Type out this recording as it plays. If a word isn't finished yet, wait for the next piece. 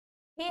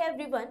Hey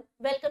everyone,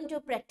 welcome to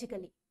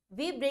Practically.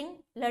 We bring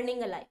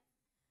learning alive.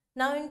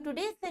 Now in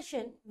today's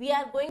session, we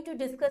are going to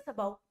discuss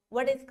about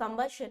what is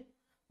combustion,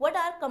 what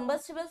are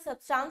combustible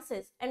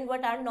substances and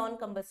what are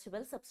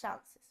non-combustible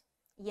substances.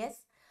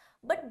 Yes,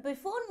 but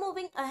before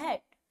moving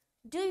ahead,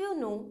 do you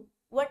know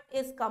what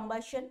is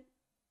combustion?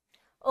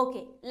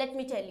 Okay, let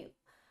me tell you.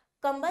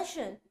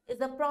 Combustion is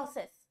a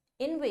process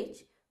in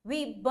which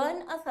we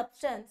burn a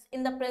substance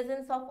in the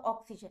presence of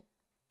oxygen.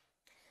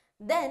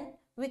 Then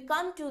we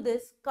come to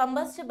this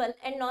combustible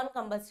and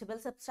non-combustible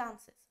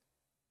substances.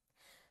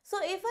 So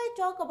if I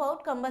talk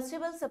about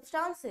combustible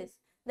substances,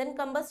 then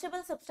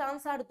combustible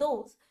substances are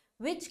those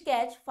which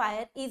catch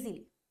fire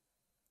easily,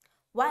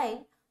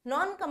 while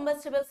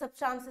non-combustible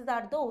substances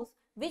are those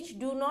which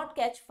do not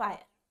catch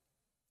fire.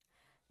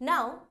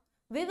 Now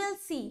we will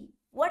see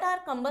what are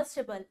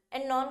combustible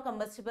and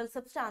non-combustible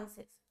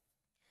substances.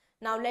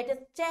 Now let us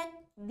check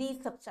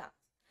these substances.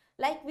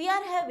 Like we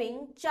are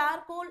having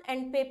charcoal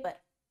and paper,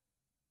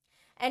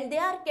 and they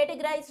are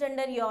categorized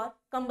under your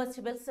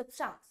combustible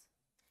substance.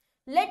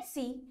 Let's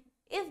see,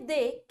 if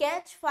they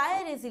catch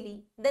fire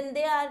easily, then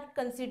they are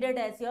considered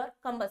as your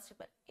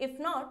combustible. If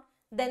not,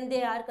 then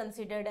they are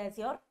considered as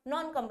your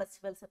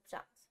non-combustible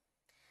substance.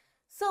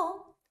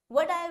 So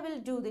what I will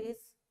do is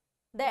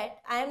that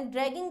I am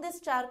dragging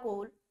this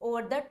charcoal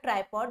over the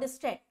tripod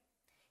stand.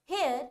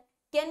 Here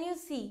can you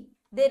see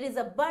there is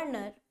a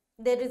burner,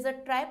 there is a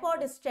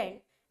tripod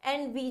stand,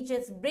 and we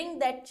just bring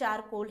that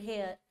charcoal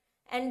here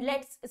and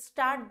let's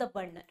start the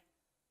burner.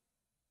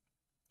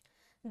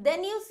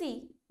 Then you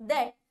see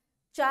that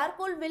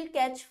charcoal will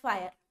catch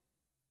fire.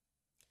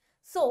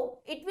 So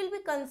it will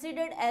be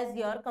considered as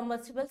your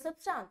combustible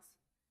substance.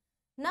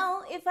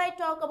 Now if I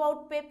talk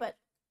about paper,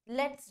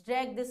 let's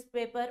drag this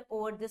paper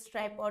over this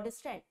tripod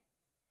stand.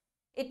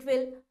 It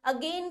will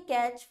again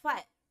catch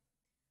fire.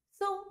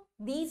 So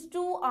these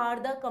two are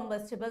the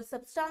combustible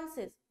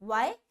substances.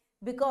 Why?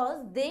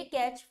 Because they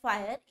catch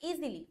fire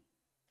easily.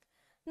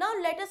 Now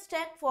let us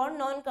check for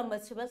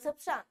non-combustible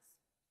substance.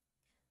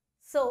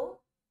 So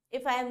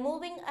if I am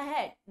moving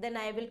ahead, then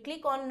I will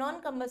click on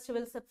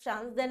non-combustible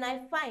substance, then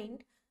I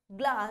find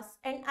glass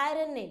and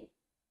iron nail.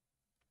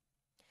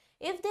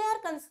 If they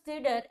are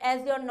considered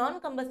as your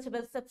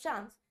non-combustible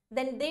substance,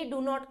 then they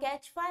do not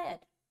catch fire.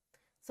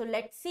 So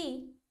let's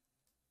see.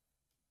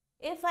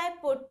 If I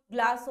put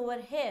glass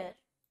over here,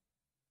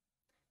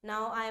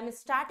 now I am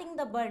starting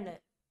the burner.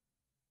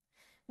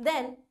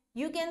 Then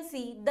you can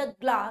see the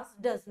glass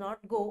does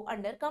not go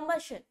under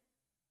combustion.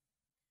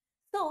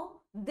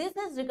 So this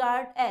is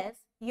regarded as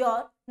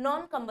your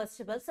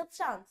non-combustible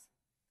substance.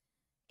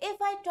 If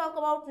I talk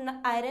about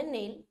iron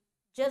nail,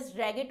 just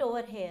drag it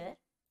over here.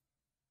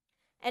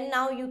 And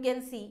now you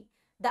can see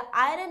the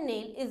iron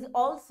nail is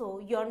also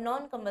your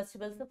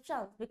non-combustible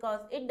substance because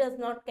it does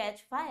not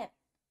catch fire.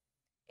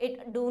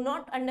 It do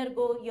not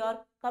undergo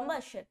your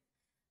combustion.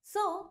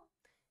 So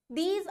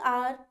these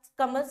are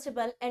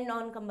combustible and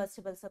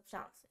non-combustible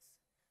substances.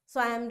 So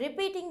I am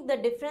repeating the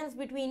difference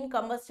between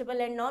combustible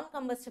and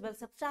non-combustible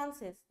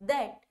substances,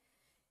 that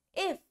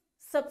if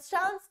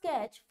substance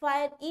catch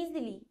fire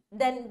easily,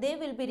 then they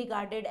will be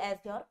regarded as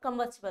your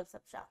combustible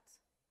substance.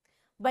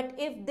 But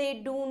if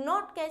they do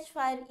not catch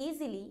fire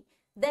easily,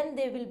 then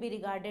they will be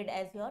regarded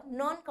as your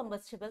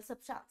non-combustible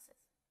substances.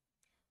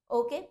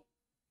 Okay.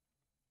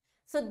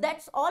 So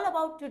that's all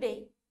about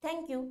today.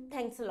 Thank you.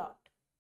 Thanks a lot.